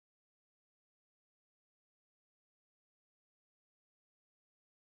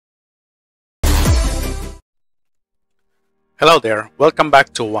Hello there, welcome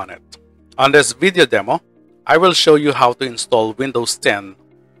back to OneIt. On this video demo, I will show you how to install Windows 10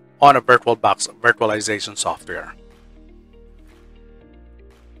 on a VirtualBox Virtualization Software.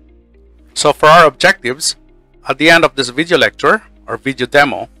 So for our objectives, at the end of this video lecture or video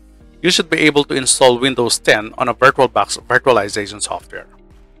demo, you should be able to install Windows 10 on a VirtualBox Virtualization Software.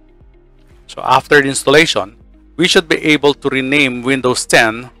 So after the installation, we should be able to rename Windows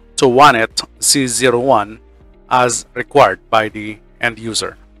 10 to OneIt C01 as required by the end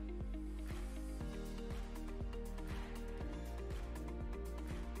user.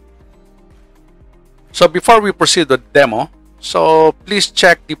 So before we proceed with the demo, so please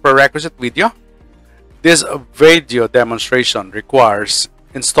check the prerequisite video. This video demonstration requires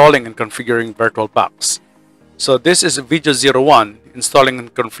installing and configuring VirtualBox. So this is video 01, installing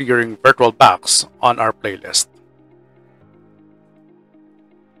and configuring VirtualBox on our playlist.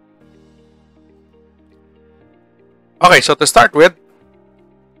 Okay, so to start with,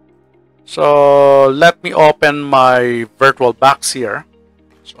 so let me open my VirtualBox here.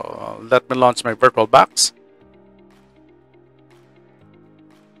 So let me launch my VirtualBox.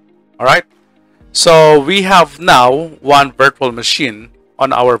 Alright, so we have now one virtual machine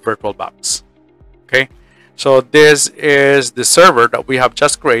on our VirtualBox. Okay, so this is the server that we have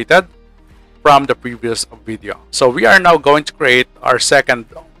just created from the previous video. So we are now going to create our second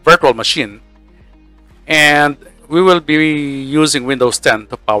virtual machine, and we will be using Windows 10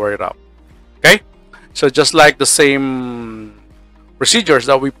 to power it up. Okay, so just like the same procedures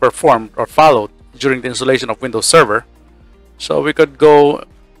that we performed or followed during the installation of Windows Server, so we could go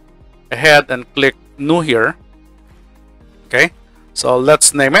ahead and click new here. Okay, so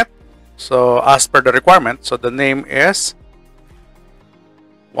let's name it. So as per the requirement, so the name is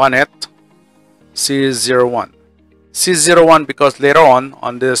OneIt C01. C01 because later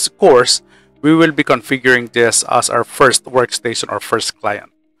on this course, we will be configuring this as our first workstation or first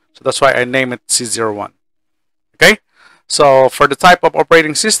client. So that's why I name it C01. Okay, so for the type of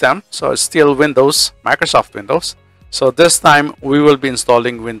operating system, so it's still Windows, Microsoft Windows. So this time we will be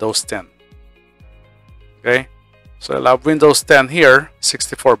installing Windows 10. Okay, so I'll have Windows 10 here,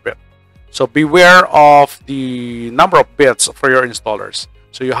 64-bit. So beware of the number of bits for your installers.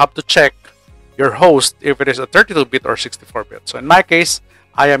 So you have to check your host if it is a 32-bit or 64-bit. So in my case,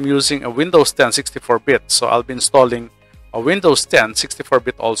 I am using a Windows 10 64-bit, so I'll be installing a Windows 10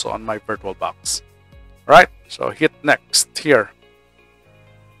 64-bit also on my VirtualBox. Alright, so hit next here.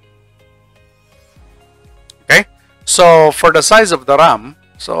 Okay, so for the size of the RAM,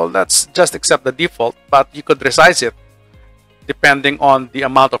 so let's just accept the default, but you could resize it depending on the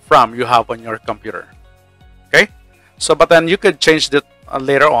amount of RAM you have on your computer. Okay, so but then you could change it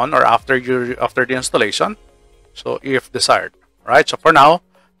later on or after the installation, so if desired. Alright, so for now,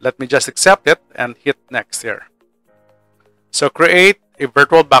 let me just accept it and hit next here. So create a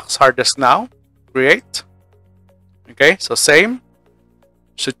VirtualBox hard disk now. Create. Okay, so same.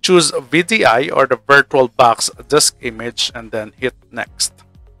 So choose VDI or the VirtualBox disk image and then hit next.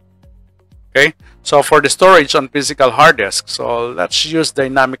 Okay, so for the storage on physical hard disk, so let's use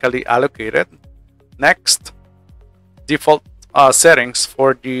dynamically allocated. Next. Default settings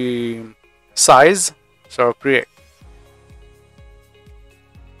for the size. So create.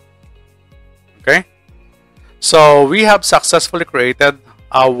 Okay, so we have successfully created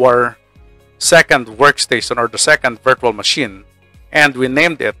our second workstation or the second virtual machine, and we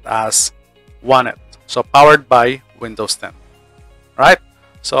named it as OneIt, so powered by Windows 10. Right,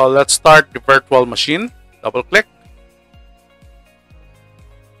 so let's start the virtual machine. Double click.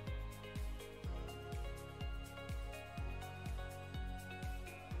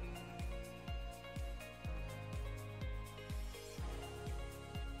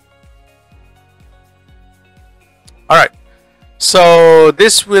 Alright, so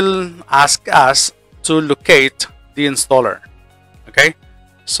this will ask us to locate the installer. Okay,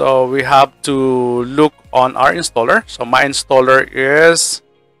 so we have to look on our installer. So my installer is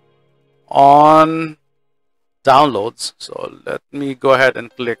on downloads. So let me go ahead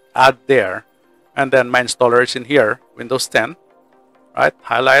and click add there. And then my installer is in here, Windows 10. Right,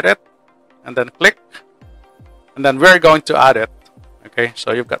 highlight it and then click. And then we're going to add it. Okay,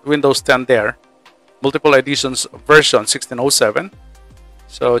 so you've got Windows 10 there. Multiple editions version 1607.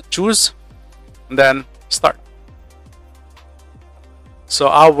 So choose and then start. So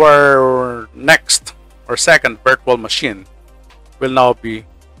our next or second virtual machine will now be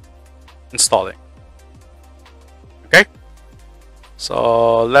installing. Okay,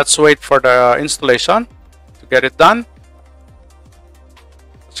 so let's wait for the installation to get it done.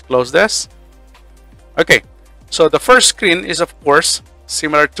 Let's close this. Okay, so the first screen is of course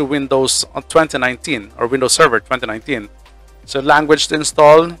similar to Windows 2019 or Windows Server 2019. So language to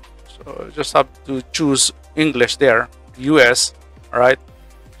install, so just have to choose English there, US. All right,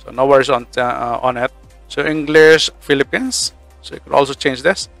 so no worries on it. So English Philippines, so you could also change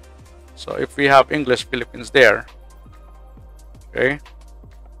this. So if we have English Philippines there, okay,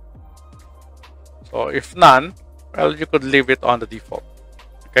 so if none, well, you could leave it on the default.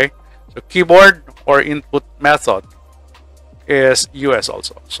 Okay, so keyboard or input method is US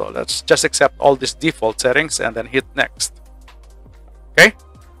also. So let's just accept all these default settings and then hit next. Okay,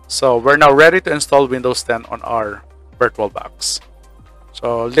 so we're now ready to install Windows 10 on our VirtualBox.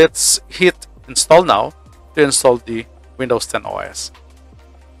 So let's hit install now to install the Windows 10 OS.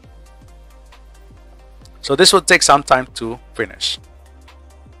 So this would take some time to finish.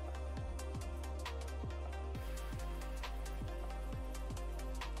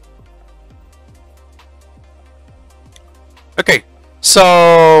 Okay,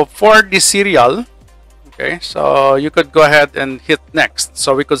 so for the serial, okay, so you could go ahead and hit next.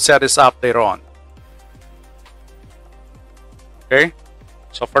 So we could set this up later on. Okay,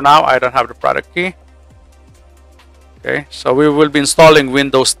 so for now, I don't have the product key. Okay, so we will be installing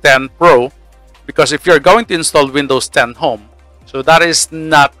Windows 10 Pro, because if you're going to install Windows 10 Home, so that is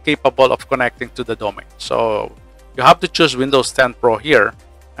not capable of connecting to the domain. So you have to choose Windows 10 Pro here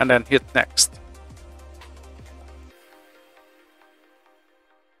and then hit next.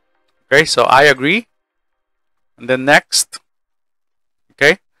 Okay, so I agree. And then next.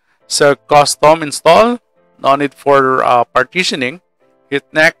 Okay, so custom install, no need for partitioning. Hit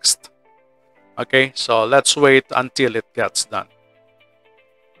next. Okay, so let's wait until it gets done.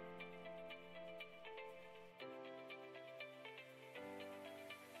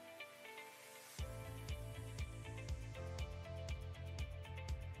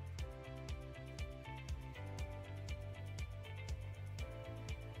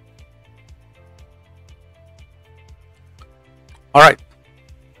 All right,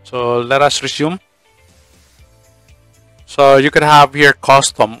 so let us resume. So you could have here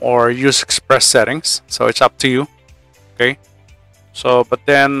custom or use express settings. So it's up to you. Okay, so but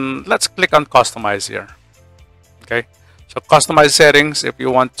then let's click on customize here. Okay, so customize settings, if you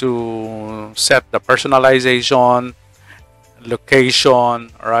want to set the personalization,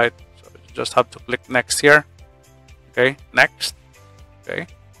 location. All right, so you just have to click next here. Okay, next. Okay,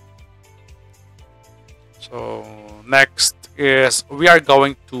 so next is we are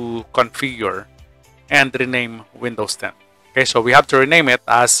going to configure and rename Windows 10. Okay, so we have to rename it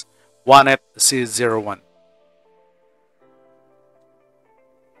as C01.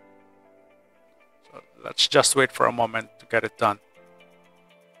 So let's just wait for a moment to get it done.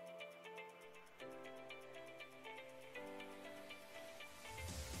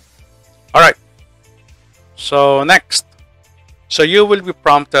 All right, so next. So you will be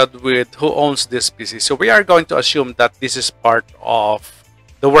prompted with who owns this PC. So we are going to assume that this is part of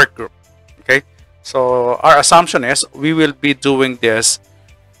the work group. Okay, so our assumption is we will be doing this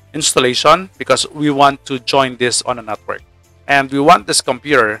installation because we want to join this on a network. And we want this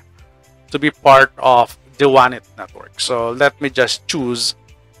computer to be part of the WANET network. So let me just choose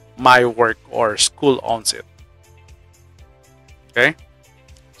my work or school owns it. Okay,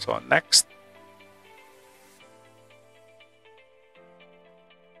 so next.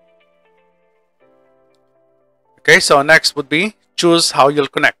 Okay, so next would be choose how you'll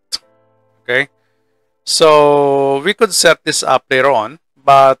connect. Okay, so we could set this up later on,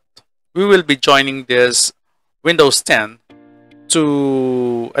 but we will be joining this Windows 10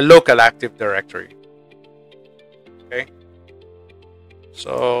 to a local Active Directory. Okay,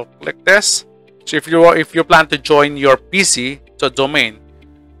 so click this. So if you plan to join your PC to a domain,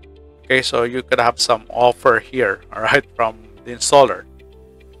 okay, so you could have some offer here, all right, from the installer.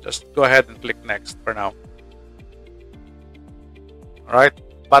 Just go ahead and click next for now. All right,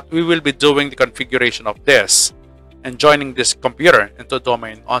 but we will be doing the configuration of this and joining this computer into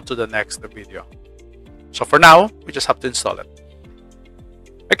domain onto the next video. So for now, we just have to install it.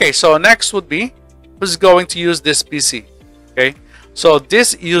 Okay, so next would be who's going to use this PC. Okay, so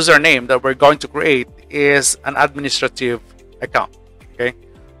this username that we're going to create is an administrative account. Okay,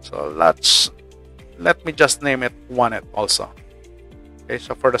 so let me just name it WANET also. Okay,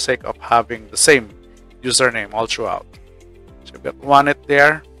 so for the sake of having the same username all throughout. So we've got WANET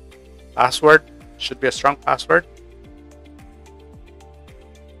there. Password should be a strong password.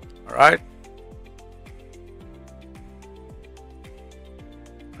 All right.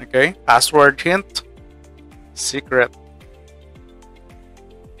 Okay, password hint, secret.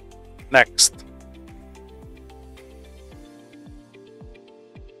 Next.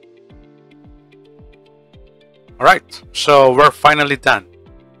 All right, so we're finally done.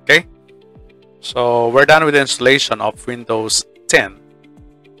 Okay, So we're done with the installation of Windows 10.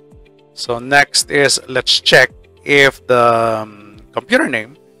 So next is, let's check if the computer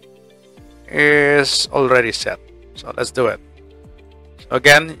name is already set. So let's do it. So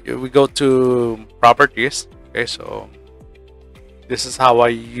again, we go to properties. Okay, so this is how I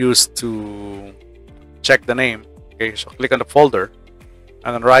used to check the name. Okay, so click on the folder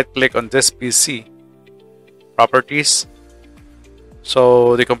and then right click on this PC, properties.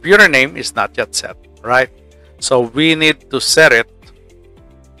 So the computer name is not yet set, right? So we need to set it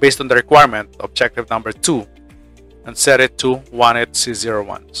based on the requirement, objective number 2, and set it to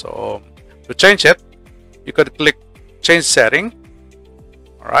 18C01. So to change it, you could click change setting,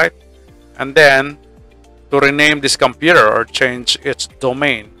 all right, and then to rename this computer or change its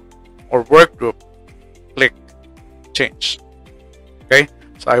domain or workgroup, click change. Okay,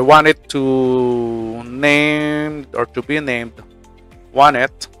 so I want it to name or to be named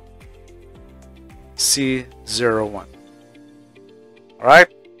Wanet C01. All right,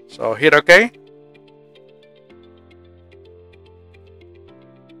 so hit OK.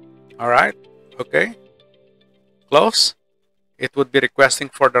 All right, okay, close. It would be requesting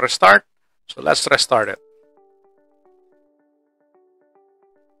for the restart, so let's restart it.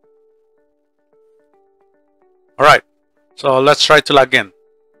 All right, so let's try to log in.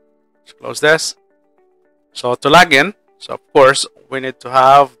 Let's close this. So to log in, so of course we need to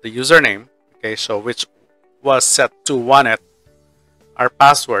have the username, okay, so which was set to Wanet. Our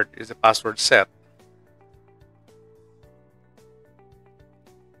password is the password set.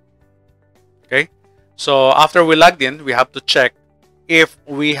 Okay, so after we logged in, we have to check if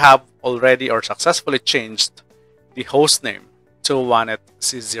we have already or successfully changed the host name to Wanet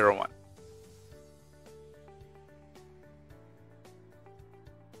C01.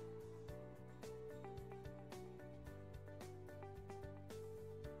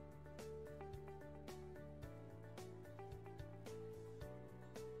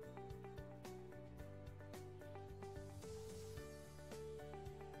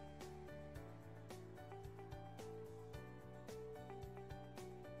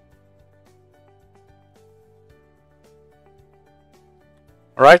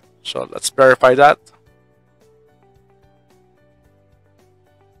 All right, so let's verify that.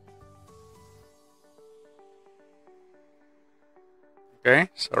 Okay,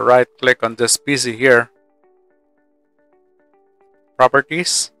 so right click on this PC here,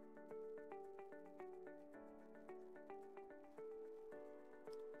 properties.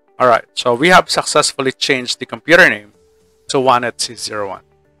 All right, so we have successfully changed the computer name to Wanet C01.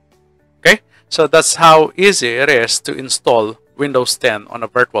 Okay, so that's how easy it is to install Windows 10 on a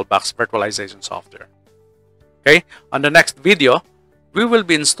VirtualBox virtualization software. Okay, on the next video, we will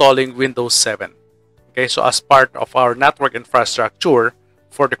be installing Windows 7. Okay, so as part of our network infrastructure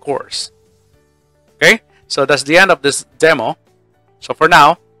for the course. Okay, so that's the end of this demo. So for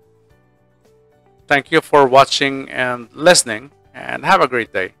now, thank you for watching and listening, and have a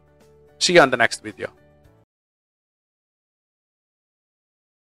great day. See you on the next video.